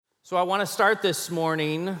So I want to start this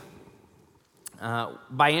morning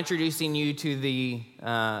by introducing you to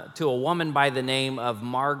a woman by the name of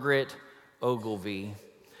Margaret Ogilvy.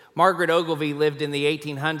 Margaret Ogilvy lived in the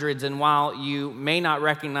 1800s, and while you may not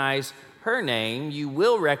recognize her name, you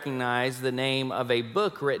will recognize the name of a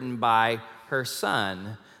book written by her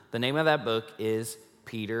son. The name of that book is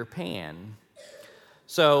Peter Pan.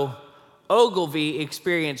 So Ogilvy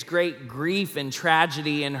experienced great grief and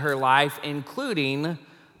tragedy in her life, including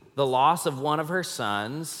the loss of one of her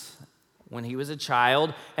sons when he was a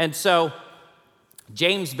child. And so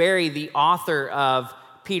James Barrie, the author of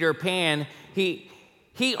Peter Pan, he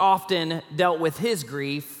often dealt with his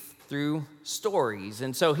grief through stories.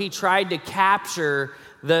 And so he tried to capture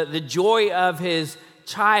the joy of his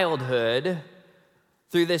childhood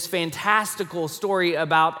through this fantastical story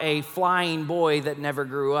about a flying boy that never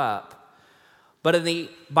grew up. But in the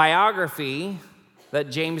biography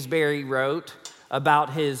that James Barrie wrote about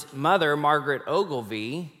his mother, Margaret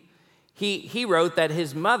Ogilvy, he wrote that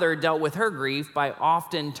his mother dealt with her grief by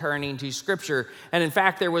often turning to Scripture. And in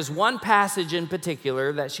fact, there was one passage in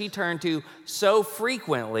particular that she turned to so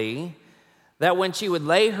frequently that when she would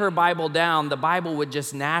lay her Bible down, the Bible would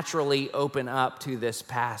just naturally open up to this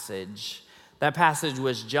passage. That passage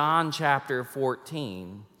was John chapter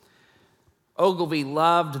 14. Ogilvy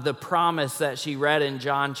loved the promise that she read in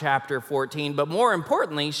John chapter 14, but more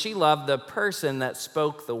importantly, she loved the person that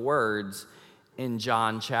spoke the words in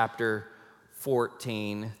John chapter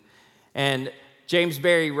 14. And James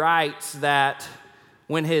Barrie writes that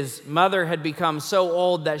when his mother had become so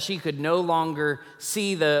old that she could no longer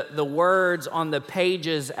see the words on the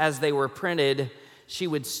pages as they were printed, she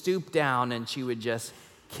would stoop down and she would just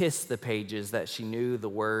kiss the pages that she knew the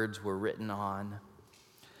words were written on.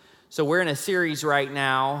 So we're in a series right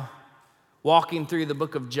now, walking through the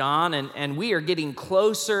book of John, and we are getting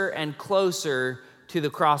closer and closer to the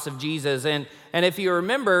cross of Jesus. And if you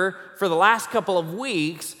remember, for the last couple of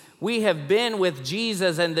weeks, we have been with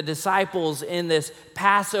Jesus and the disciples in this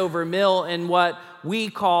Passover meal in what we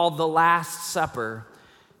call the Last Supper.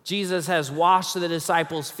 Jesus has washed the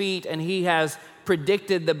disciples' feet, and he has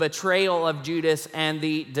predicted the betrayal of Judas and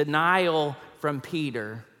the denial from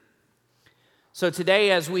Peter. So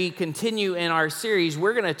today, as we continue in our series,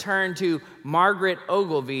 we're going to turn to Margaret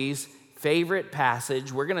Ogilvy's favorite passage.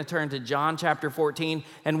 We're going to turn to John chapter 14,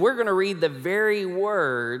 and we're going to read the very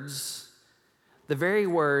words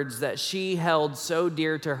that she held so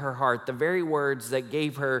dear to her heart, the very words that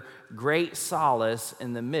gave her great solace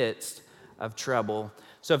in the midst of trouble.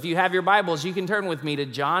 So if you have your Bibles, you can turn with me to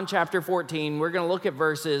John chapter 14. We're going to look at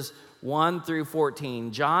verses 1 through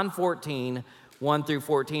 14. John 14, 1 through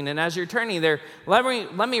 14. And as you're turning there, let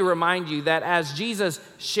me remind you that as Jesus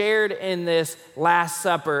shared in this Last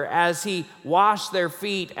Supper, as he washed their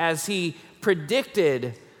feet, as he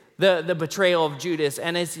predicted the betrayal of Judas,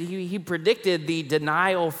 and as he predicted the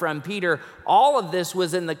denial from Peter, all of this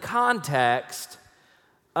was in the context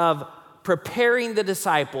of preparing the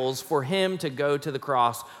disciples for him to go to the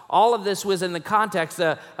cross. All of this was in the context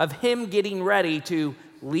of him getting ready to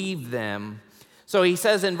leave them. So he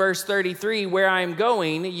says in verse 33, "Where I am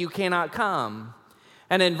going, you cannot come."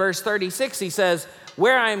 And in verse 36, he says,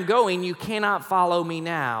 "Where I am going, you cannot follow me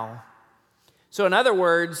now." So in other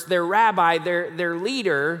words, their rabbi, their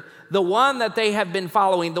leader, the one that they have been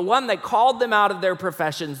following, the one that called them out of their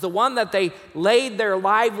professions, the one that they laid their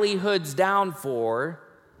livelihoods down for,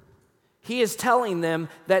 he is telling them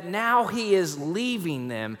that now he is leaving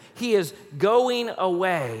them. He is going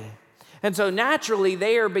away. And so naturally,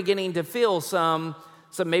 they are beginning to feel some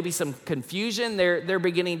confusion. They're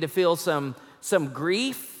beginning to feel some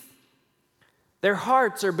grief. Their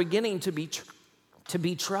hearts are beginning to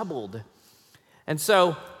be troubled. And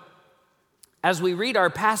so, as we read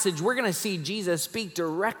our passage, we're going to see Jesus speak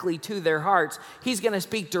directly to their hearts. He's going to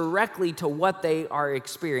speak directly to what they are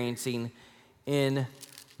experiencing in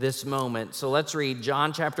this moment. So let's read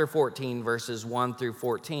John chapter 14, verses 1 through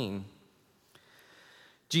 14.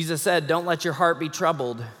 Jesus said, "Don't let your heart be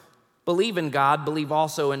troubled. Believe in God, believe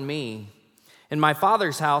also in me. In my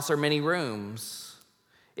Father's house are many rooms.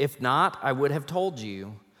 If not, I would have told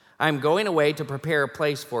you. I am going away to prepare a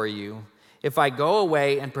place for you. If I go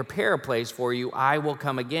away and prepare a place for you, I will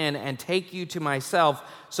come again and take you to myself,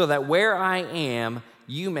 so that where I am,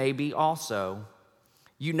 you may be also.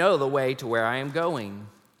 You know the way to where I am going."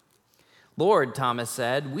 "Lord," Thomas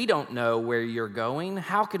said, "we don't know where you're going.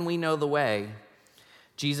 How can we know the way?"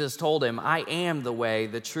 Jesus told him, "I am the way,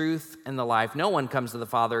 the truth, and the life. No one comes to the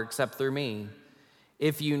Father except through me.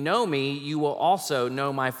 If you know me, you will also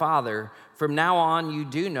know my Father. From now on, you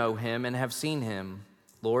do know him and have seen him."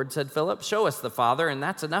 "Lord," said Philip, "show us the Father, and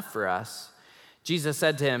that's enough for us." Jesus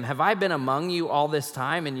said to him, "Have I been among you all this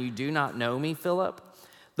time, and you do not know me, Philip?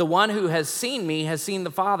 The one who has seen me has seen the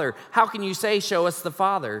Father. How can you say, 'Show us the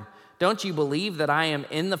Father'? Don't you believe that I am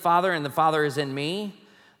in the Father and the Father is in me?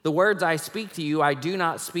 The words I speak to you, I do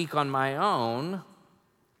not speak on my own.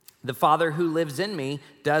 The Father who lives in me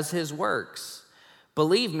does his works.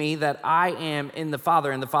 Believe me that I am in the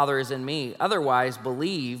Father and the Father is in me. Otherwise,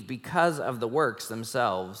 believe because of the works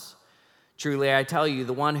themselves. Truly, I tell you,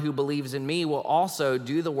 the one who believes in me will also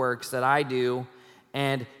do the works that I do,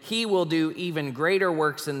 and he will do even greater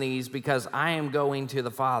works than these because I am going to the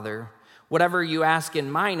Father. Whatever you ask in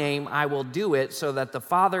my name, I will do it so that the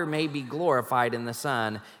Father may be glorified in the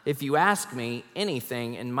Son. If you ask me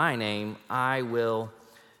anything in my name, I will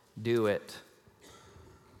do it."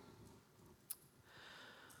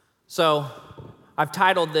 So, I've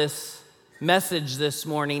titled this message this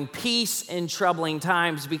morning, "Peace in Troubling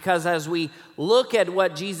Times," because as we look at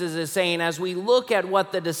what Jesus is saying, as we look at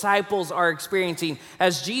what the disciples are experiencing,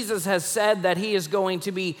 as Jesus has said that he is going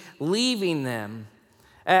to be leaving them,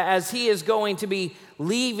 as he is going to be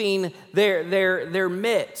leaving their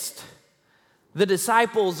midst, the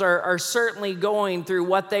disciples are certainly going through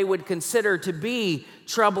what they would consider to be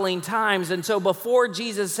troubling times. And so before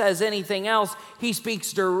Jesus says anything else, he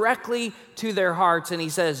speaks directly to their hearts and he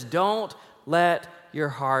says, "Don't let your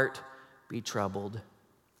heart be troubled."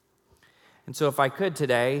 And so if I could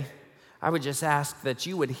today, I would just ask that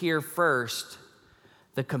you would hear first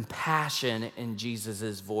the compassion in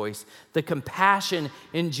Jesus' voice, the compassion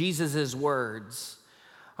in Jesus' words.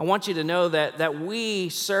 I want you to know that we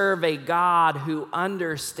serve a God who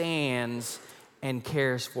understands and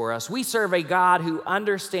cares for us. We serve a God who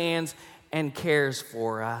understands and cares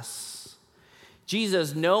for us.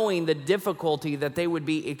 Jesus, knowing the difficulty that they would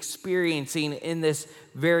be experiencing in this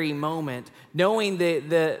very moment, knowing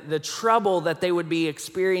the trouble that they would be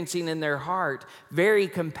experiencing in their heart, very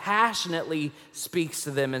compassionately speaks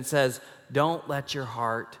to them and says, "Don't let your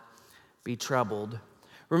heart be troubled."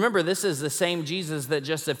 Remember, this is the same Jesus that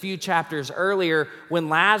just a few chapters earlier, when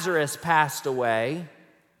Lazarus passed away,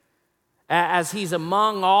 as he's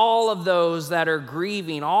among all of those that are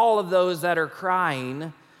grieving, all of those that are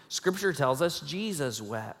crying, Scripture tells us Jesus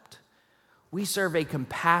wept. We serve a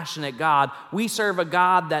compassionate God. We serve a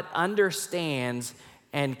God that understands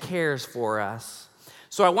and cares for us.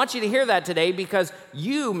 So I want you to hear that today because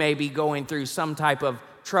you may be going through some type of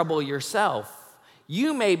trouble yourself.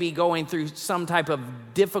 You may be going through some type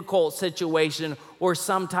of difficult situation or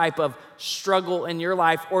some type of struggle in your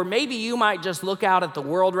life. Or maybe you might just look out at the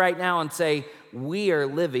world right now and say, "We are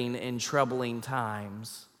living in troubling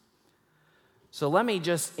times." So let me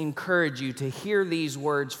just encourage you to hear these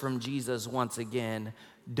words from Jesus once again.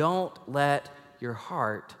 Don't let your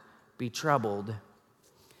heart be troubled.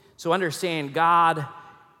 So understand, God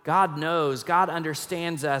knows, God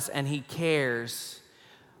understands us, and he cares.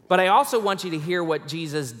 But I also want you to hear what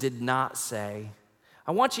Jesus did not say.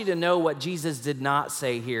 I want you to know what Jesus did not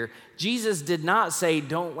say here. Jesus did not say,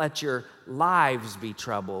 "Don't let your lives be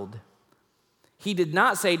troubled." He did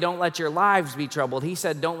not say, "Don't let your lives be troubled." He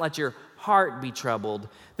said, "Don't let your heart be troubled."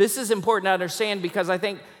 This is important to understand because I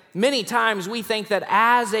think many times we think that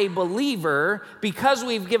as a believer, because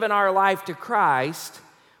we've given our life to Christ,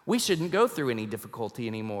 we shouldn't go through any difficulty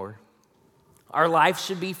anymore. Our life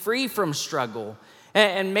should be free from struggle.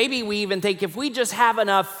 And maybe we even think if we just have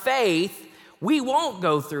enough faith, we won't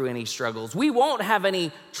go through any struggles. We won't have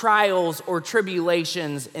any trials or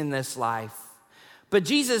tribulations in this life. But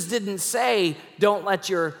Jesus didn't say, "Don't let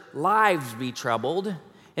your lives be troubled."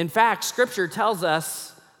 In fact, Scripture tells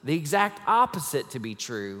us the exact opposite to be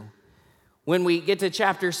true. When we get to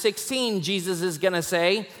chapter 16, Jesus is going to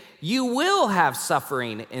say, "You will have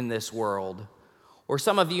suffering in this world." Or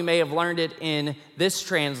some of you may have learned it in this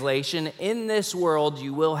translation, "In this world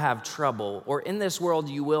you will have trouble," or "In this world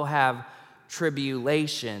you will have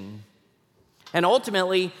tribulation." And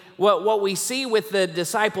ultimately, what we see with the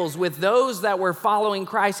disciples, with those that were following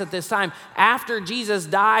Christ at this time, after Jesus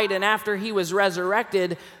died and after he was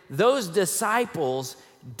resurrected, those disciples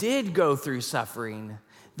did go through suffering.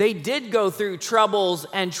 They did go through troubles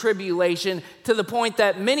and tribulation to the point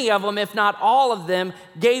that many of them, if not all of them,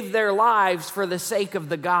 gave their lives for the sake of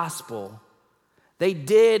the gospel. They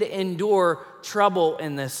did endure trouble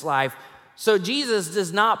in this life. So Jesus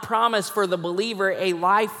does not promise for the believer a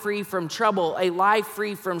life free from trouble, a life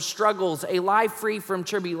free from struggles, a life free from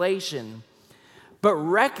tribulation. But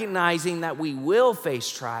recognizing that we will face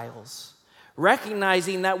trials,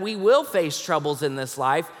 recognizing that we will face troubles in this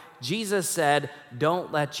life, Jesus said,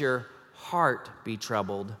 "Don't let your heart be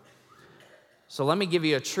troubled." So let me give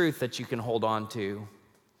you a truth that you can hold on to.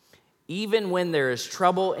 Even when there is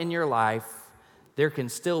trouble in your life, there can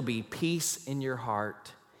still be peace in your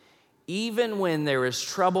heart. Even when there is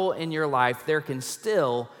trouble in your life, there can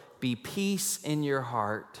still be peace in your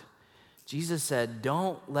heart. Jesus said,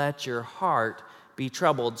 don't let your heart be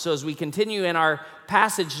troubled. So as we continue in our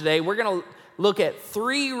passage today, we're going to look at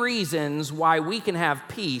 3 reasons why we can have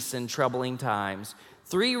peace in troubling times.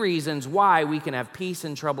 3 reasons why we can have peace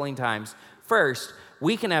in troubling times. First,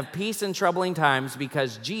 we can have peace in troubling times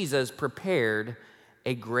because Jesus prepared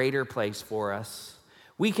a greater place for us.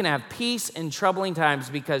 We can have peace in troubling times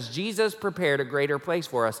because Jesus prepared a greater place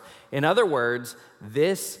for us. In other words,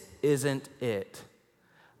 this isn't it.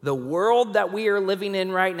 The world that we are living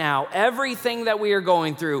in right now, everything that we are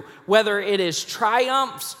going through, whether it is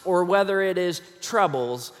triumphs or whether it is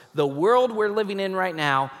troubles, the world we're living in right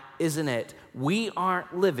now isn't it. We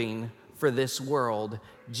aren't living for this world.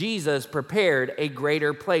 Jesus prepared a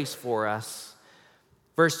greater place for us.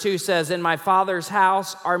 Verse 2 says, in my Father's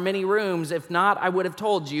house are many rooms. If not, I would have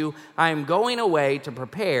told you, I am going away to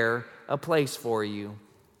prepare a place for you.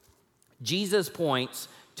 Jesus points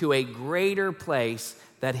to a greater place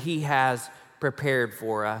that he has prepared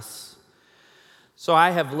for us. So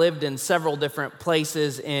I have lived in several different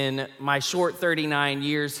places in my short 39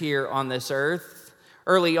 years here on this earth.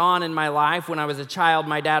 Early on in my life, when I was a child,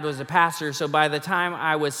 my dad was a pastor, so by the time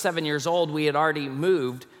I was 7 years old, we had already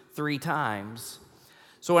moved 3 times.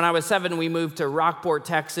 So when I was 7, we moved to Rockport,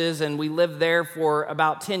 Texas, and we lived there for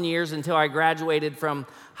about 10 years until I graduated from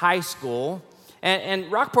high school.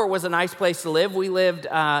 And Rockport was a nice place to live. We lived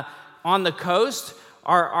on the coast.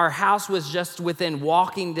 Our house was just within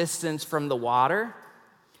walking distance from the water.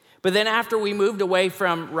 But then after we moved away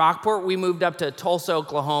from Rockport, we moved up to Tulsa,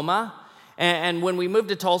 Oklahoma. And when we moved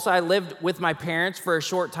to Tulsa, I lived with my parents for a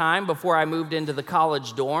short time before I moved into the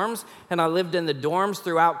college dorms. And I lived in the dorms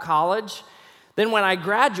throughout college. Then when I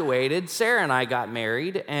graduated, Sarah and I got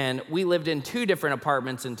married, and we lived in 2 different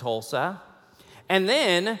apartments in Tulsa. And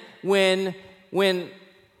then when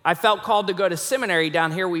I felt called to go to seminary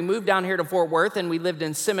down here, we moved down here to Fort Worth, and we lived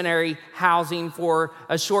in seminary housing for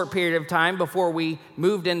a short period of time before we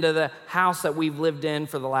moved into the house that we've lived in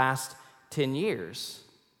for the last 10 years.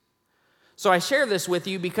 So I share this with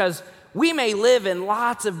you because we may live in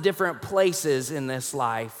lots of different places in this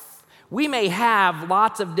life. We may have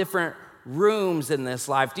lots of different rooms in this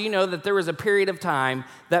life. Do you know that there was a period of time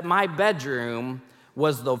that my bedroom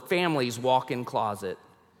was the family's walk-in closet?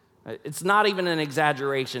 It's not even an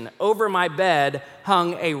exaggeration. Over my bed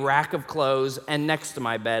hung a rack of clothes, and next to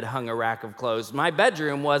my bed hung a rack of clothes. My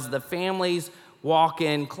bedroom was the family's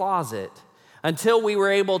walk-in closet until we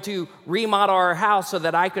were able to remodel our house so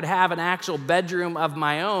that I could have an actual bedroom of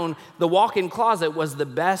my own. The walk-in closet was the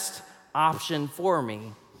best option for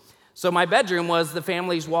me. So my bedroom was the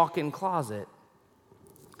family's walk-in closet.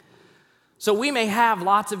 So we may have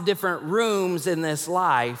lots of different rooms in this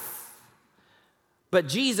life, but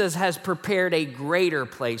Jesus has prepared a greater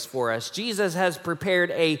place for us. Jesus has prepared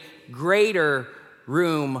a greater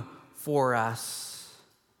room for us.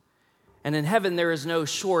 And in heaven, there is no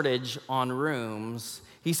shortage on rooms.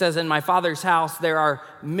 He says, in my Father's house, there are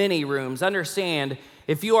many rooms. Understand,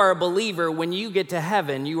 if you are a believer, when you get to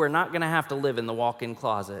heaven, you are not going to have to live in the walk-in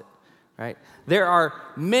closet. Right? There are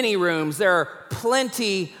many rooms. There are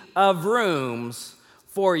plenty of rooms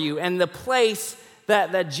for you. And the place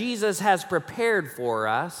that Jesus has prepared for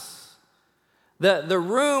us, the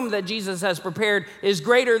room that Jesus has prepared is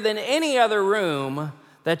greater than any other room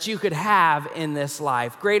that you could have in this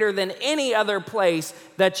life, greater than any other place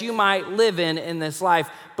that you might live in this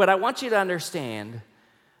life. But I want you to understand,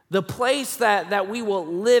 the place that we will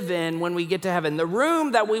live in when we get to heaven, the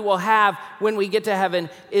room that we will have when we get to heaven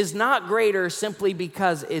is not greater simply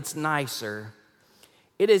because it's nicer.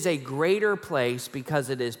 It is a greater place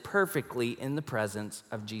because it is perfectly in the presence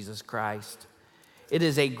of Jesus Christ. It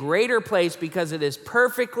is a greater place because it is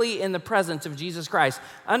perfectly in the presence of Jesus Christ.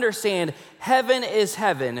 Understand, heaven is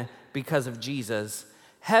heaven because of Jesus.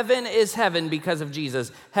 Heaven is heaven because of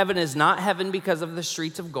Jesus. Heaven is not heaven because of the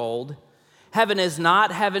streets of gold. Heaven is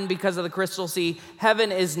not heaven because of the crystal sea.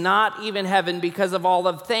 Heaven is not even heaven because of all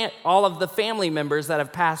of the family members that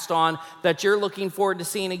have passed on that you're looking forward to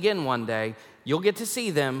seeing again one day. You'll get to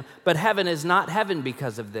see them, but heaven is not heaven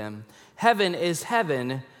because of them. Heaven is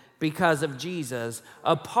heaven because of Jesus.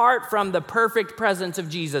 Apart from the perfect presence of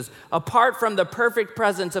Jesus, apart from the perfect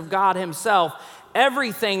presence of God himself,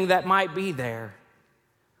 everything that might be there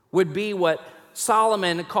would be what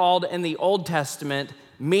Solomon called in the Old Testament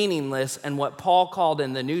meaningless, and what Paul called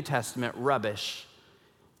in the New Testament rubbish.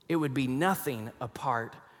 It would be nothing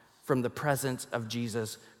apart from the presence of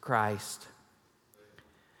Jesus Christ.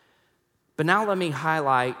 But now let me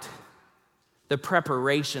highlight the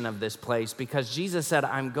preparation of this place, because Jesus said,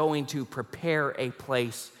 I'm going to prepare a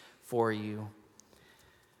place for you.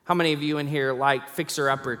 How many of you in here like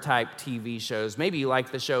fixer-upper type TV shows? Maybe you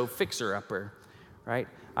like the show Fixer-Upper, right?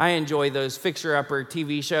 I enjoy those fixer-upper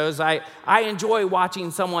TV shows. I enjoy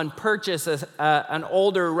watching someone purchase an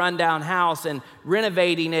older rundown house and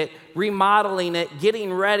renovating it, remodeling it,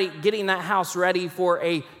 getting that house ready for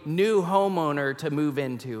a new homeowner to move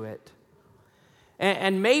into it.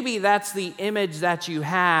 And maybe that's the image that you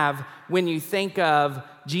have when you think of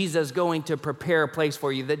Jesus going to prepare a place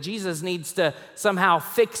for you, that Jesus needs to somehow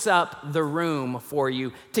fix up the room for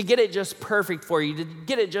you, to get it just perfect for you, to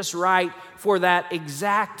get it just right for that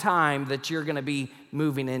exact time that you're going to be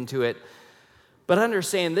moving into it. But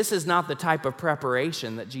understand, this is not the type of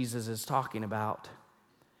preparation that Jesus is talking about.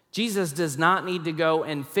 Jesus does not need to go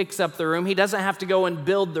and fix up the room. He doesn't have to go and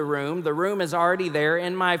build the room. The room is already there.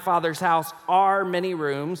 In my Father's house are many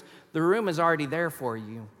rooms. The room is already there for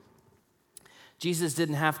you. Jesus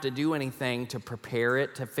didn't have to do anything to prepare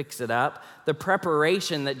it, to fix it up. The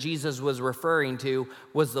preparation that Jesus was referring to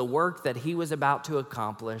was the work that he was about to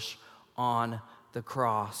accomplish on the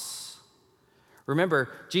cross. Remember,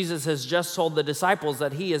 Jesus has just told the disciples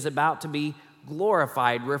that he is about to be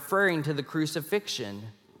glorified, referring to the crucifixion.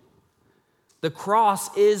 The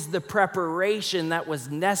cross is the preparation that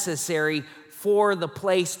was necessary for the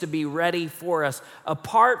place to be ready for us.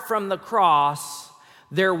 Apart from the cross,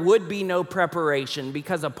 there would be no preparation,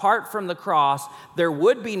 because apart from the cross, there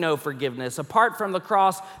would be no forgiveness. Apart from the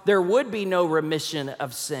cross, there would be no remission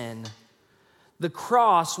of sin. The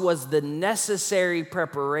cross was the necessary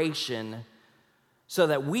preparation so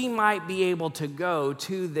that we might be able to go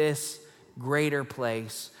to this greater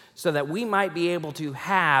place, so that we might be able to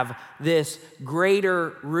have this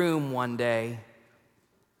greater room one day.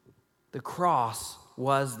 The cross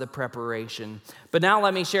was the preparation. But now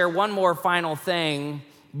let me share one more final thing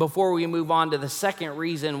before we move on to the second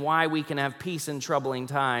reason why we can have peace in troubling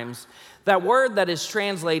times. That word that is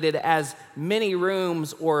translated as many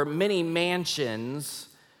rooms or many mansions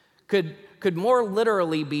could more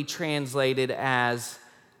literally be translated as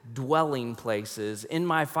dwelling places. In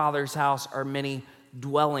my Father's house are many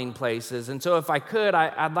dwelling places. And so if I could,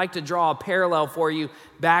 I'd like to draw a parallel for you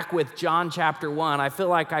back with John chapter 1. I feel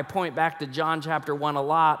like I point back to John chapter 1 a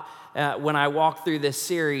lot when I walk through this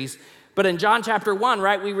series. But in John chapter 1,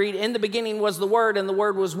 right, we read, in the beginning was the Word, and the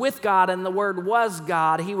Word was with God, and the Word was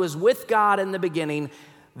God. He was with God in the beginning.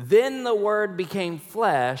 Then the Word became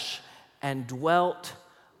flesh and dwelt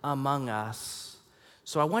among us.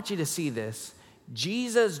 So I want you to see this.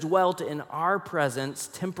 Jesus dwelt in our presence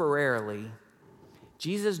temporarily.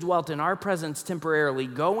 Jesus dwelt in our presence temporarily,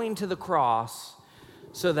 going to the cross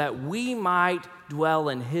so that we might dwell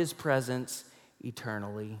in his presence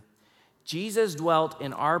eternally. Jesus dwelt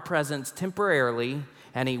in our presence temporarily,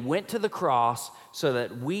 and he went to the cross so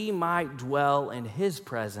that we might dwell in his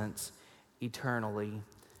presence eternally.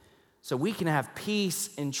 So we can have peace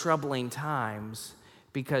in troubling times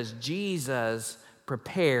because Jesus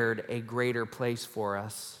prepared a greater place for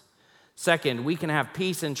us. Second, we can have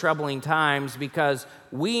peace in troubling times because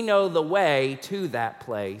we know the way to that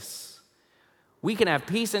place. We can have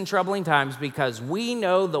peace in troubling times because we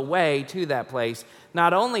know the way to that place.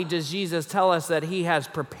 Not only does Jesus tell us that he has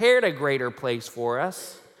prepared a greater place for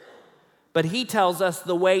us, but he tells us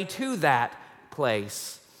the way to that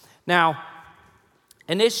place. Now,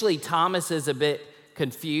 initially, Thomas is a bit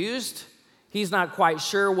confused. He's not quite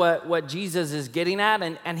sure what Jesus is getting at,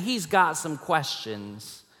 and he's got some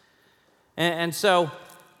questions. And so,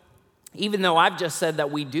 even though I've just said that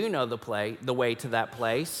we do know the way to that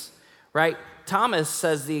place, right? Thomas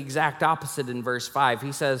says the exact opposite in verse 5.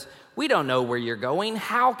 He says, we don't know where you're going.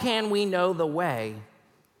 How can we know the way?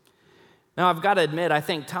 Now, I've got to admit, I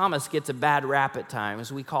think Thomas gets a bad rap at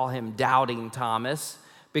times. We call him Doubting Thomas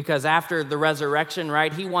because after the resurrection,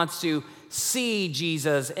 right, he wants to see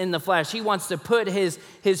Jesus in the flesh. He wants to put his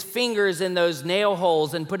fingers in those nail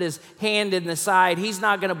holes and put his hand in the side. He's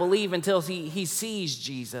not going to believe until he sees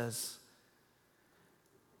Jesus.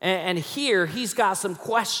 And here, he's got some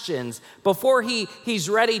questions. Before he's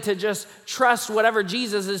ready to just trust whatever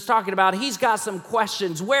Jesus is talking about, he's got some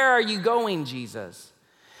questions. Where are you going, Jesus?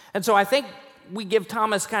 And so I think we give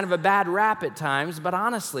Thomas kind of a bad rap at times, but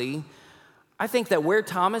honestly, I think that where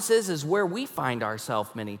Thomas is where we find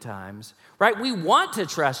ourselves many times, right? We want to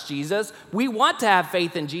trust Jesus. We want to have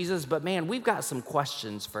faith in Jesus, but man, we've got some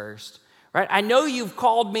questions first, right? I know you've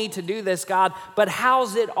called me to do this, God, but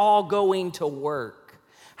how's it all going to work?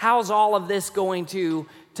 How's all of this going to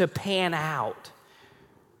pan out?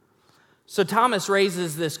 So Thomas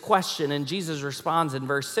raises this question, and Jesus responds in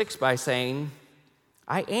verse 6 by saying,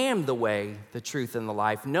 I am the way, the truth, and the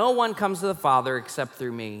life. No one comes to the Father except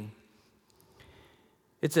through me.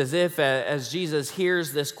 It's as if, as Jesus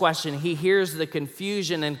hears this question, he hears the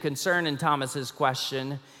confusion and concern in Thomas's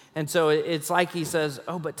question. And so it's like he says,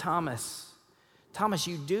 oh, but Thomas,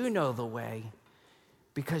 you do know the way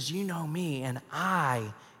because you know me and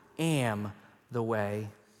I am the way.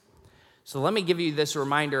 So let me give you this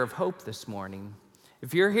reminder of hope this morning.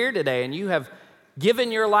 If you're here today and you have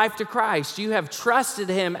given your life to Christ, you have trusted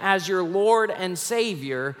him as your Lord and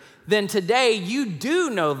Savior, then today you do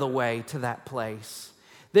know the way to that place.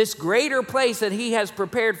 This greater place that he has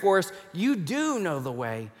prepared for us, you do know the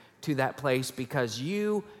way to that place because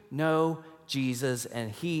you know Jesus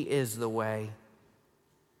and he is the way.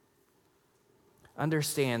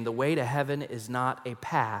 Understand, the way to heaven is not a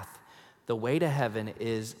path. The way to heaven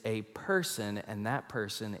is a person, and that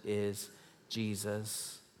person is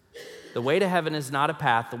Jesus. The way to heaven is not a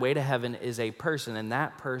path. The way to heaven is a person, and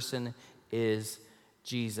that person is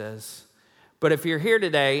Jesus. But if you're here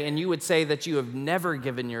today and you would say that you have never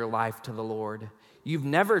given your life to the Lord, you've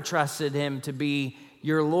never trusted him to be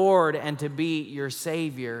your Lord and to be your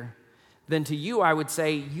Savior, then to you I would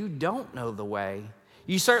say you don't know the way.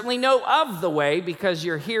 You certainly know of the way because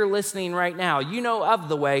you're here listening right now. You know of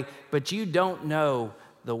the way, but you don't know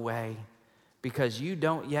the way because you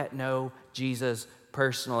don't yet know Jesus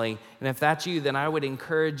personally. And if that's you, then I would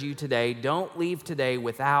encourage you today, don't leave today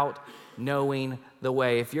without knowing the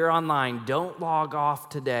way. If you're online, don't log off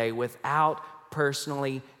today without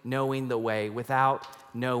personally knowing the way, without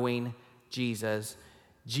knowing Jesus.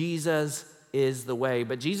 Jesus is the way,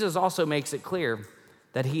 but Jesus also makes it clear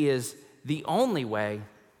that he is the only way.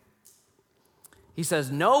 He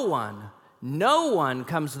says, no one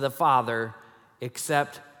comes to the Father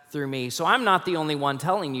except through me. So I'm not the only one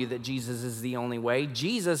telling you that Jesus is the only way.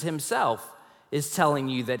 Jesus himself is telling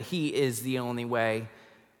you that he is the only way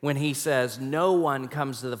when he says, no one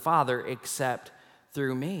comes to the Father except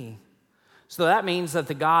through me. So that means that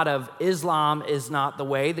the God of Islam is not the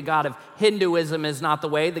way, the God of Hinduism is not the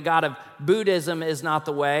way, the God of Buddhism is not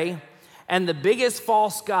the way, and the biggest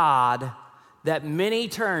false god that many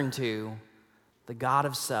turn to, the God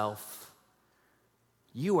of self,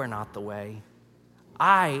 you are not the way.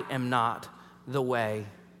 I am not the way.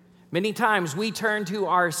 Many times we turn to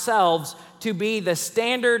ourselves to be the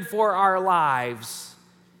standard for our lives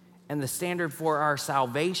and the standard for our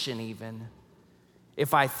salvation even.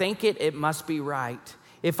 If I think it, it must be right.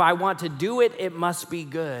 If I want to do it, it must be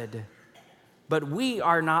good. But we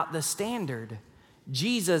are not the standard.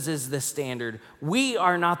 Jesus is the standard. We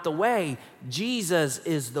are not the way. Jesus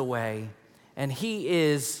is the way. And he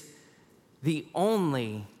is the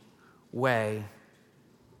only way.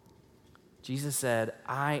 Jesus said,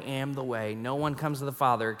 I am the way. No one comes to the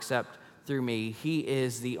Father except through me. He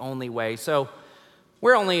is the only way. So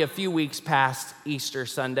we're only a few weeks past Easter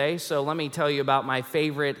Sunday, so let me tell you about my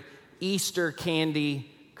favorite Easter candy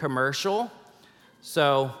commercial.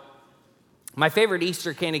 So my favorite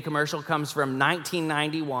Easter candy commercial comes from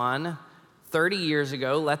 1991, 30 years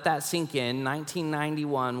ago. Let that sink in.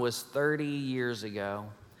 1991 was 30 years ago.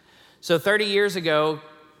 So 30 years ago,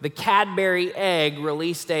 the Cadbury Egg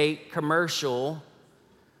released a commercial,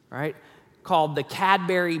 right, called the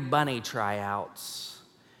Cadbury Bunny Tryouts.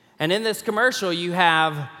 And in this commercial, you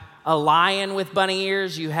have a lion with bunny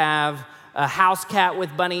ears, you have a house cat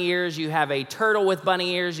with bunny ears, you have a turtle with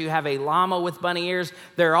bunny ears, you have a llama with bunny ears.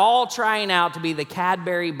 They're all trying out to be the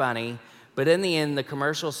Cadbury bunny, but in the end, the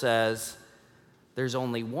commercial says there's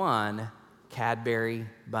only one Cadbury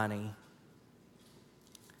bunny.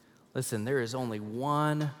 Listen, there is only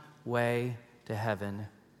one way to heaven,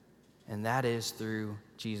 and that is through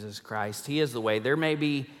Jesus Christ. He is the way. There may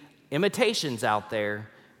be imitations out there,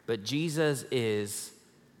 but Jesus is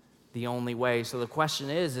the only way. So the question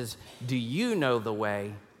is do you know the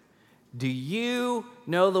way? Do you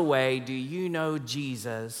know the way? Do you know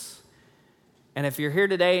Jesus? And if you're here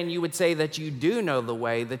today and you would say that you do know the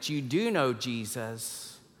way, that you do know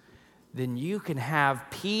Jesus, then you can have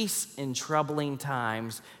peace in troubling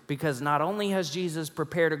times because not only has Jesus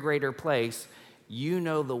prepared a greater place, you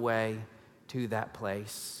know the way to that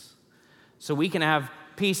place. So we can have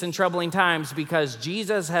peace in troubling times because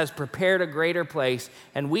Jesus has prepared a greater place,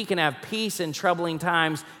 and we can have peace in troubling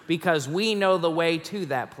times because we know the way to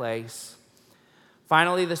that place.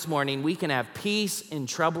 Finally, this morning, we can have peace in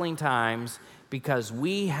troubling times because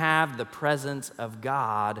we have the presence of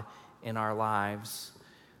God in our lives.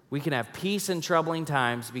 We can have peace in troubling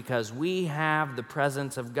times because we have the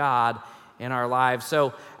presence of God in our lives.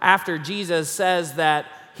 So after Jesus says that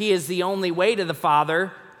he is the only way to the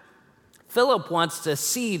Father, Philip wants to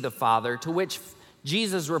see the Father, to which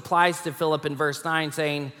Jesus replies to Philip in verse 9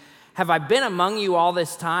 saying, "Have I been among you all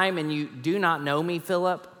this time and you do not know me,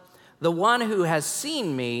 Philip? The one who has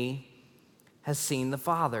seen me has seen the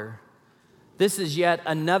Father." This is yet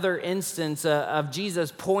another instance of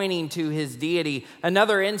Jesus pointing to his deity,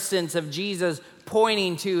 another instance of Jesus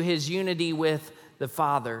pointing to his unity with the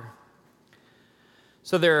Father.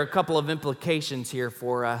 So there are a couple of implications here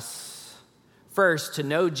for us. First, to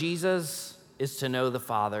know Jesus is to know the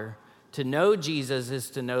Father. To know Jesus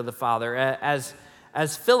is to know the Father.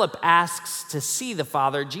 As Philip asks to see the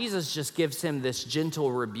Father, Jesus just gives him this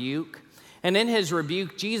gentle rebuke. And in his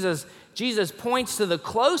rebuke, Jesus points to the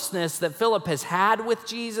closeness that Philip has had with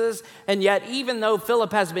Jesus, and yet even though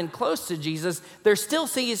Philip has been close to Jesus, there still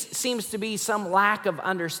seems to be some lack of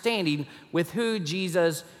understanding with who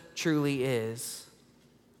Jesus truly is.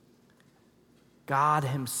 God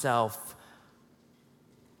himself,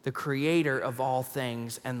 the creator of all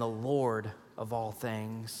things and the Lord of all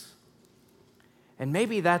things. And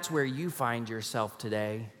maybe that's where you find yourself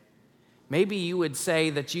today. Maybe you would say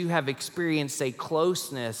that you have experienced a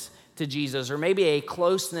closeness to Jesus, or maybe a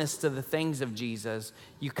closeness to the things of Jesus.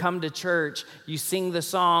 You come to church, you sing the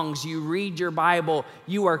songs, you read your Bible,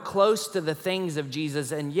 you are close to the things of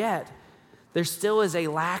Jesus, and yet there still is a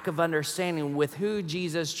lack of understanding with who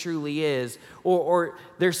Jesus truly is, or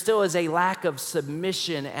there still is a lack of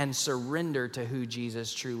submission and surrender to who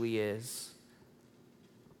Jesus truly is.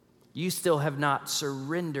 You still have not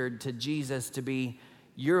surrendered to Jesus to be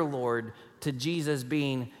your Lord, to Jesus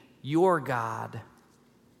being your God.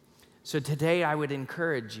 So today I would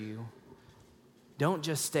encourage you, don't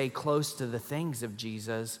just stay close to the things of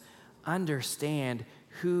Jesus, understand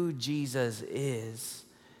who Jesus is,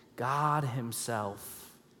 God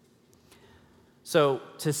himself. So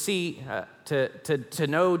to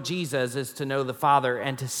know Jesus is to know the Father,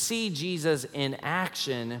 and to see Jesus in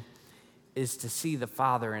action is to see the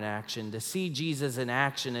Father in action. To see Jesus in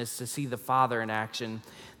action is to see the Father in action.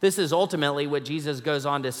 This is ultimately what Jesus goes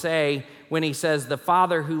on to say when he says, "The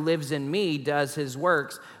Father who lives in me does his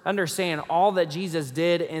works." Understand, all that Jesus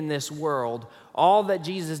did in this world, all that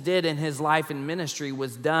Jesus did in his life and ministry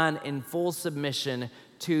was done in full submission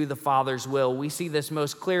to the Father's will. We see this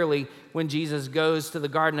most clearly when Jesus goes to the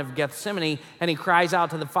Garden of Gethsemane and he cries out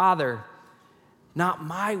to the Father, "Not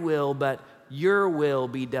my will, but your will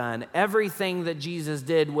be done." Everything that Jesus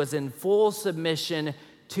did was in full submission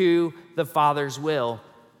to the Father's will.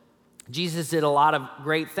 Jesus did a lot of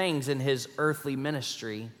great things in his earthly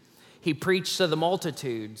ministry. He preached to the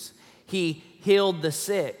multitudes. He healed the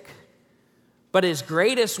sick. But his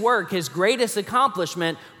greatest work, his greatest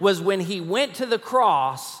accomplishment was when he went to the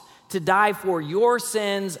cross to die for your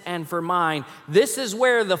sins and for mine. This is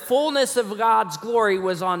where the fullness of God's glory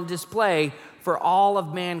was on display for all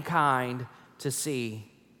of mankind to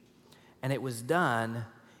see. And it was done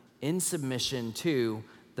in submission to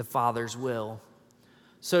the Father's will.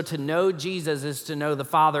 So to know Jesus is to know the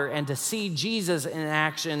Father, and to see Jesus in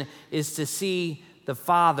action is to see the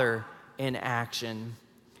Father in action.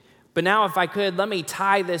 But now, if I could, let me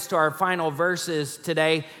tie this to our final verses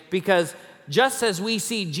today, because just as we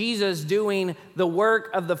see Jesus doing the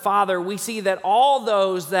work of the Father, we see that all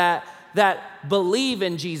those that believe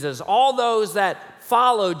in Jesus, all those that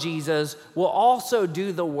follow Jesus, will also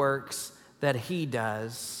do the works that he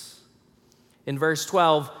does. In verse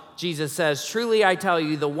 12, Jesus says, "Truly I tell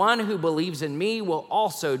you, the one who believes in me will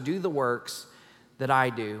also do the works that I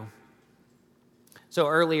do." So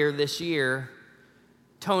earlier this year,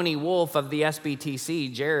 Tony Wolf of the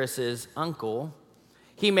SBTC, Jairus' uncle,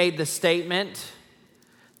 he made the statement,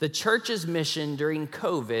 "The church's mission during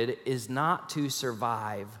COVID is not to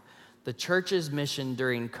survive. The church's mission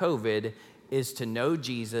during COVID is to know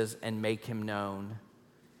Jesus and make him known."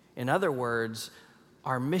 In other words,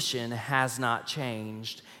 our mission has not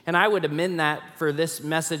changed. And I would amend that for this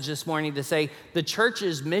message this morning to say, the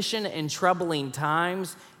church's mission in troubling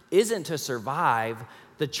times isn't to survive.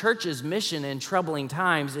 The church's mission in troubling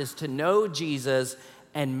times is to know Jesus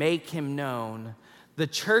and make him known. The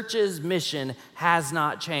church's mission has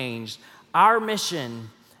not changed. Our mission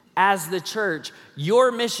as the church,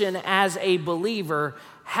 your mission as a believer,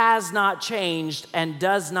 has not changed and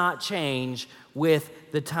does not change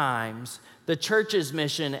with the times. The church's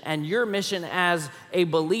mission and your mission as a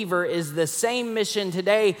believer is the same mission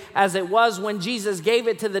today as it was when Jesus gave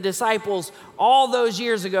it to the disciples all those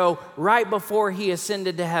years ago, right before he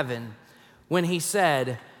ascended to heaven, when he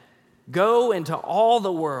said, "Go into all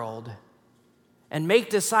the world and make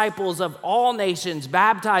disciples of all nations,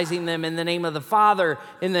 baptizing them in the name of the Father,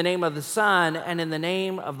 in the name of the Son, and in the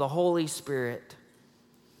name of the Holy Spirit."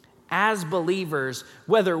 As believers,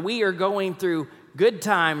 whether we are going through good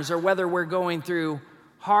times or whether we're going through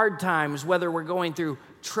hard times, whether we're going through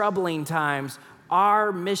troubling times,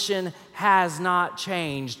 our mission has not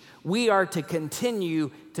changed. We are to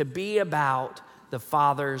continue to be about the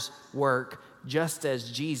Father's work, just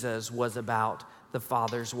as Jesus was about the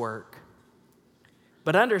Father's work.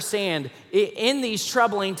 But understand, in these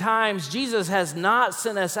troubling times, Jesus has not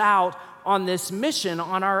sent us out on this mission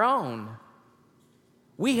on our own.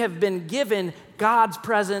 We have been given God's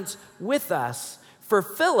presence with us. For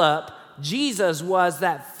Philip, Jesus was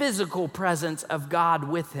that physical presence of God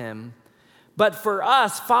with him. But for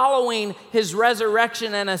us, following his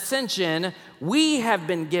resurrection and ascension, we have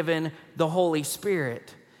been given the Holy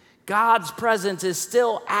Spirit. God's presence is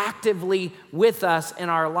still actively with us in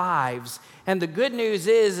our lives. And the good news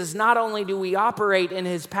is not only do we operate in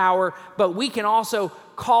his power, but we can also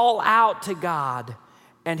call out to God,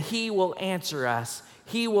 and he will answer us.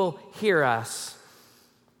 He will hear us.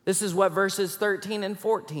 This is what verses 13 and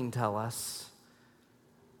 14 tell us.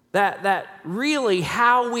 That really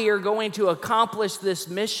how we are going to accomplish this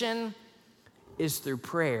mission is through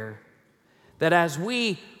prayer. That as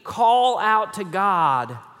we call out to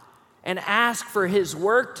God and ask for his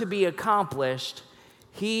work to be accomplished,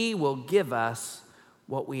 he will give us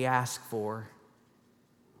what we ask for.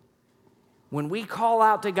 When we call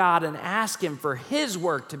out to God and ask him for his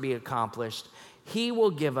work to be accomplished, he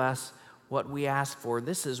will give us what we ask for.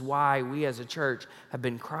 This is why we as a church have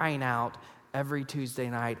been crying out every Tuesday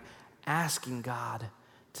night, asking God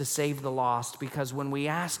to save the lost, because when we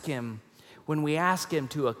ask him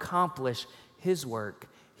to accomplish his work,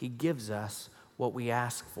 he gives us what we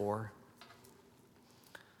ask for.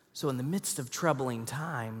 So in the midst of troubling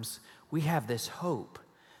times, we have this hope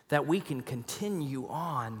that we can continue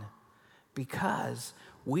on because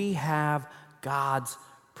we have God's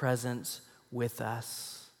presence with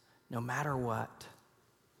us no matter what.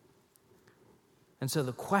 And so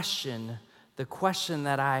the question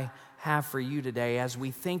that I have for you today, as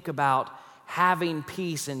we think about having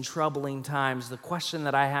peace in troubling times, the question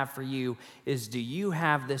that I have for you is, do you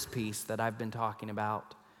have this peace that I've been talking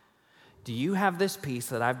about? Do you have this peace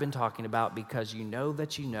that I've been talking about because you know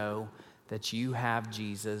that you have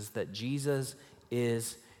Jesus, that Jesus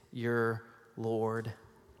is your Lord?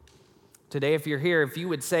 Today, if you're here, if you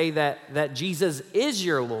would say that Jesus is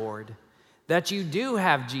your Lord, that you do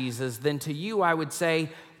have Jesus, then to you I would say,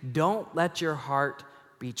 don't let your heart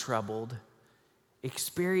be troubled.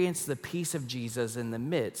 Experience the peace of Jesus in the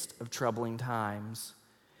midst of troubling times.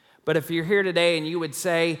 But if you're here today and you would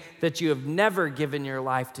say that you have never given your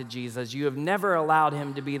life to Jesus, you have never allowed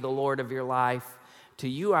him to be the Lord of your life, to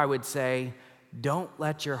you I would say, don't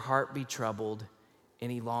let your heart be troubled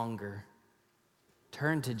any longer.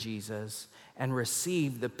 Turn to Jesus and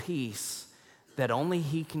receive the peace that only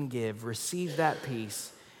he can give. Receive that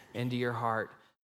peace into your heart.